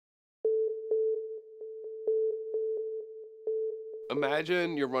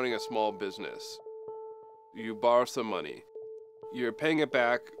Imagine you're running a small business. You borrow some money. You're paying it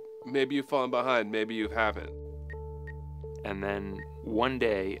back. Maybe you've fallen behind, maybe you haven't. And then one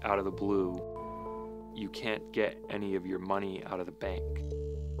day, out of the blue, you can't get any of your money out of the bank.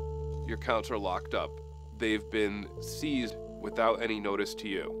 Your accounts are locked up. They've been seized without any notice to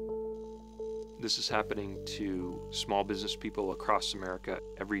you. This is happening to small business people across America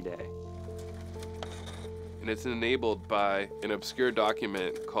every day. And it's enabled by an obscure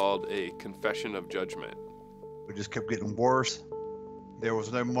document called a confession of judgment. It just kept getting worse. There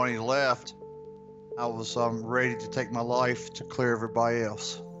was no money left. I was ready to take my life to clear everybody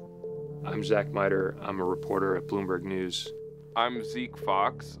else. I'm Zach Miter. I'm a reporter at Bloomberg News. I'm Zeke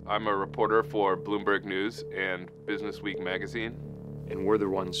Fox. I'm a reporter for Bloomberg News and BusinessWeek magazine. And we're the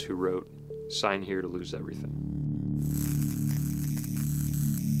ones who wrote "Sign Here to Lose Everything."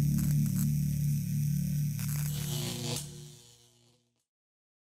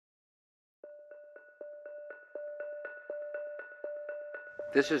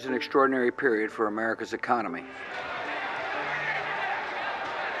 This is an extraordinary period for America's economy.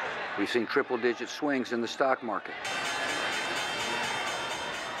 We've seen triple-digit swings in the stock market.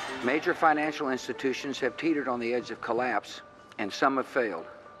 Major financial institutions have teetered on the edge of collapse, and some have failed.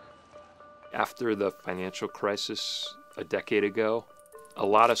 After the financial crisis a decade ago, a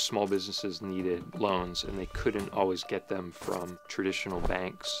lot of small businesses needed loans, and they couldn't always get them from traditional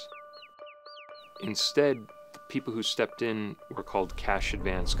banks. Instead, people who stepped in were called cash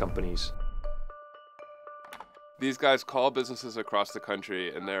advance companies. These guys call businesses across the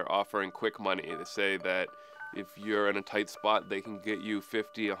country and they're offering quick money. They say that if you're in a tight spot, they can get you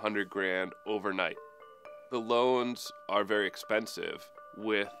 50, 100 grand overnight. The loans are very expensive,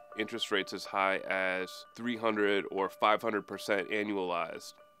 with interest rates as high as 300 or 500%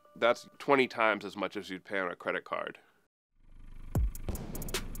 annualized. That's 20 times as much as you'd pay on a credit card.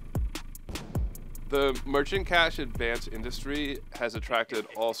 The merchant cash advance industry has attracted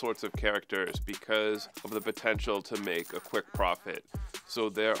all sorts of characters because of the potential to make a quick profit. So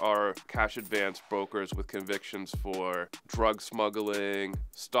there are cash advance brokers with convictions for drug smuggling,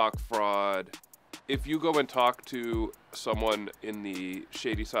 stock fraud. If you go and talk to someone in the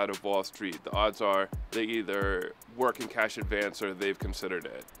shady side of Wall Street, the odds are they either work in cash advance or they've considered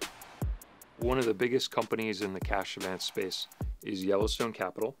it. One of the biggest companies in the cash advance space is Yellowstone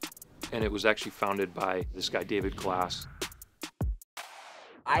Capital. And it was actually founded by this guy, David Glass.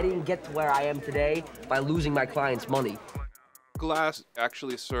 I didn't get to where I am today by losing my clients' money. Glass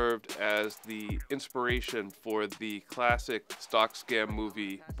actually served as the inspiration for the classic stock scam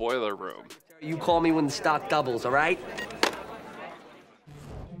movie Boiler Room. You call me when the stock doubles, all right?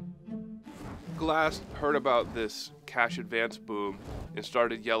 Glass heard about this cash advance boom and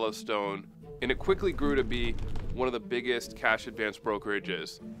started Yellowstone, and it quickly grew to be one of the biggest cash advance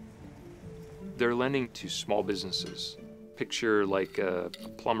brokerages. They're lending to small businesses. Picture like a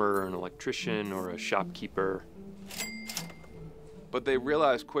plumber, an electrician, or a shopkeeper. But they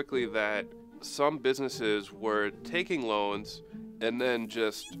realized quickly that some businesses were taking loans and then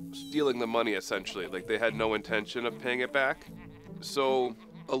just stealing the money, essentially. Like they had no intention of paying it back. So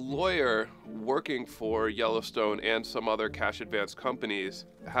a lawyer working for Yellowstone and some other cash advance companies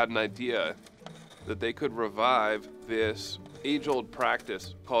had an idea that they could revive this age-old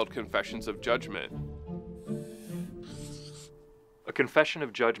practice called confessions of judgment. A confession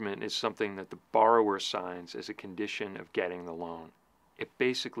of judgment is something that the borrower signs as a condition of getting the loan. It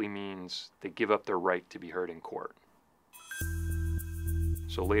basically means they give up their right to be heard in court.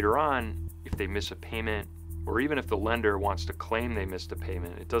 So later on, if they miss a payment, or even if the lender wants to claim they missed a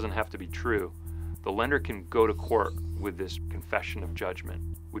payment, it doesn't have to be true. The lender can go to court with this confession of judgment,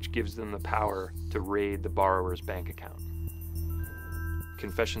 which gives them the power to raid the borrower's bank account.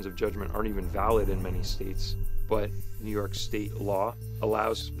 Confessions of judgment aren't even valid in many states, but New York state law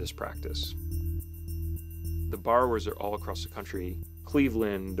allows this practice. The borrowers are all across the country,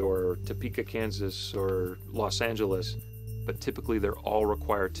 Cleveland or Topeka, Kansas or Los Angeles, but typically they're all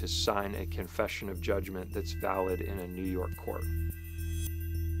required to sign a confession of judgment that's valid in a New York court.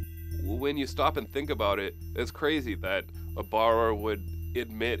 When you stop and think about it, it's crazy that a borrower would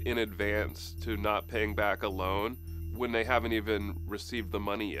admit in advance to not paying back a loan when they haven't even received the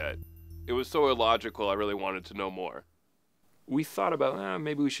money yet. It was so illogical, I really wanted to know more. We thought about,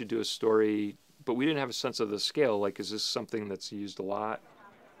 maybe we should do a story, but we didn't have a sense of the scale. Like, is this something that's used a lot?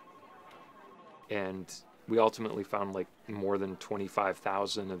 And we ultimately found like more than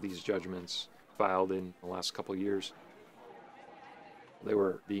 25,000 of these judgments filed in the last couple of years. They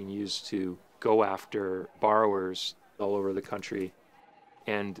were being used to go after borrowers all over the country.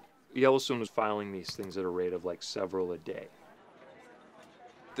 And Yellowstone was filing these things at a rate of like several a day.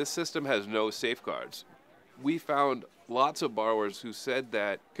 This system has no safeguards. We found lots of borrowers who said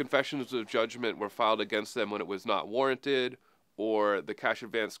that confessions of judgment were filed against them when it was not warranted, or the cash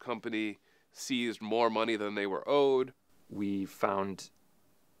advance company seized more money than they were owed. We found,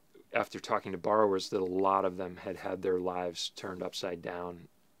 after talking to borrowers, that a lot of them had had their lives turned upside down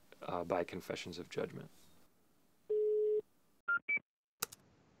by confessions of judgment.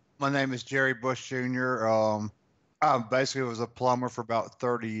 My name is Jerry Bush Jr. I basically was a plumber for about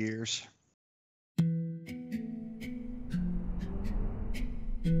 30 years.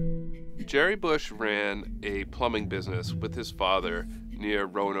 Jerry Bush ran a plumbing business with his father near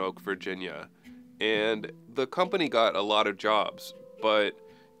Roanoke, Virginia, and the company got a lot of jobs, but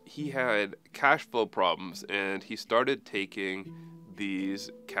he had cash flow problems and he started taking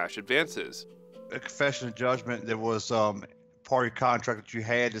these cash advances. A confession of judgment, there was party contract that you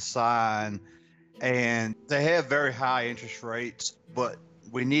had to sign, and they have very high interest rates, but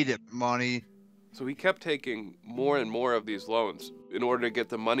we needed money. So he kept taking more and more of these loans in order to get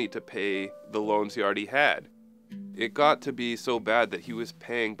the money to pay the loans he already had. It got to be so bad that he was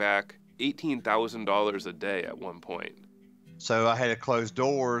paying back $18,000 a day at one point. So I had to close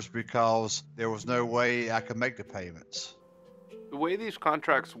doors because there was no way I could make the payments. The way these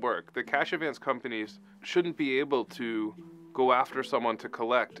contracts work, the cash advance companies shouldn't be able to go after someone to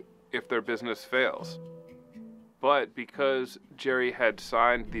collect if their business fails. But because Jerry had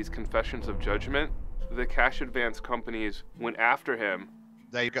signed these confessions of judgment, the cash advance companies went after him.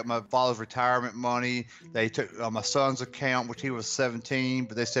 They got my father's retirement money. They took my son's account, which he was 17,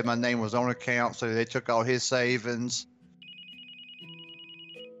 but they said my name was on account, so they took all his savings.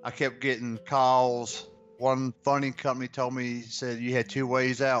 I kept getting calls. One funding company told me, said you had two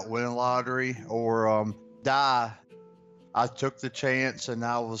ways out, win a lottery or die. I took the chance, and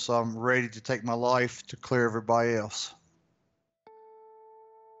I was ready to take my life to clear everybody else.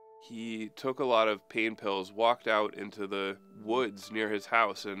 He took a lot of pain pills, walked out into the woods near his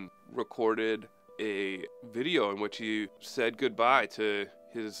house, and recorded a video in which he said goodbye to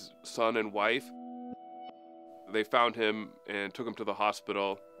his son and wife. They found him and took him to the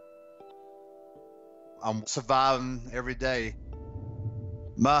hospital. I'm surviving every day.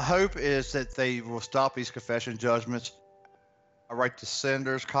 My hope is that they will stop these confession judgments. I write to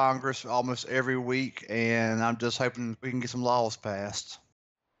senators, Congress almost every week, and I'm just hoping we can get some laws passed.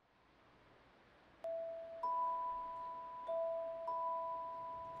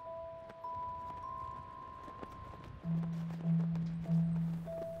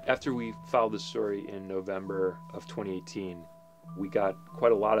 After we filed this story in November of 2018, we got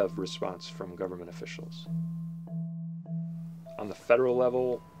quite a lot of response from government officials. On the federal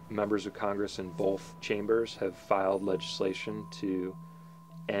level, members of Congress in both chambers have filed legislation to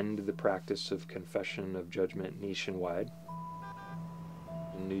end the practice of confession of judgment nationwide.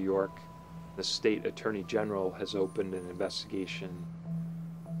 In New York, the state attorney general has opened an investigation,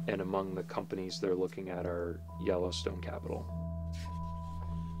 and among the companies they're looking at are Yellowstone Capital.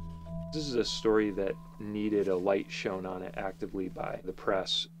 This is a story that needed a light shone on it actively by the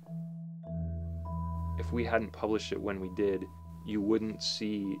press. If we hadn't published it when we did, you wouldn't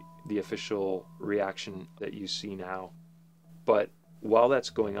see the official reaction that you see now. But while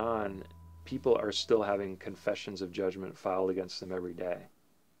that's going on, people are still having confessions of judgment filed against them every day.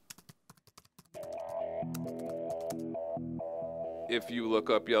 If you look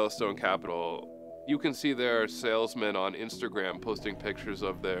up Yellowstone Capital, you can see their salesmen on Instagram posting pictures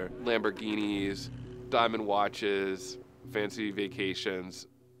of their Lamborghinis, diamond watches, fancy vacations.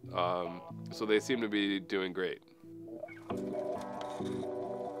 So they seem to be doing great.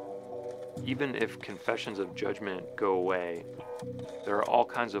 Even if confessions of judgment go away, there are all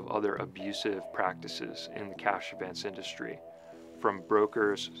kinds of other abusive practices in the cash advance industry, from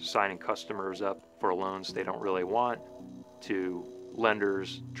brokers signing customers up for loans they don't really want, to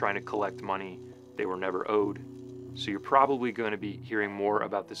lenders trying to collect money they were never owed. So you're probably going to be hearing more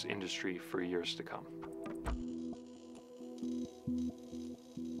about this industry for years to come.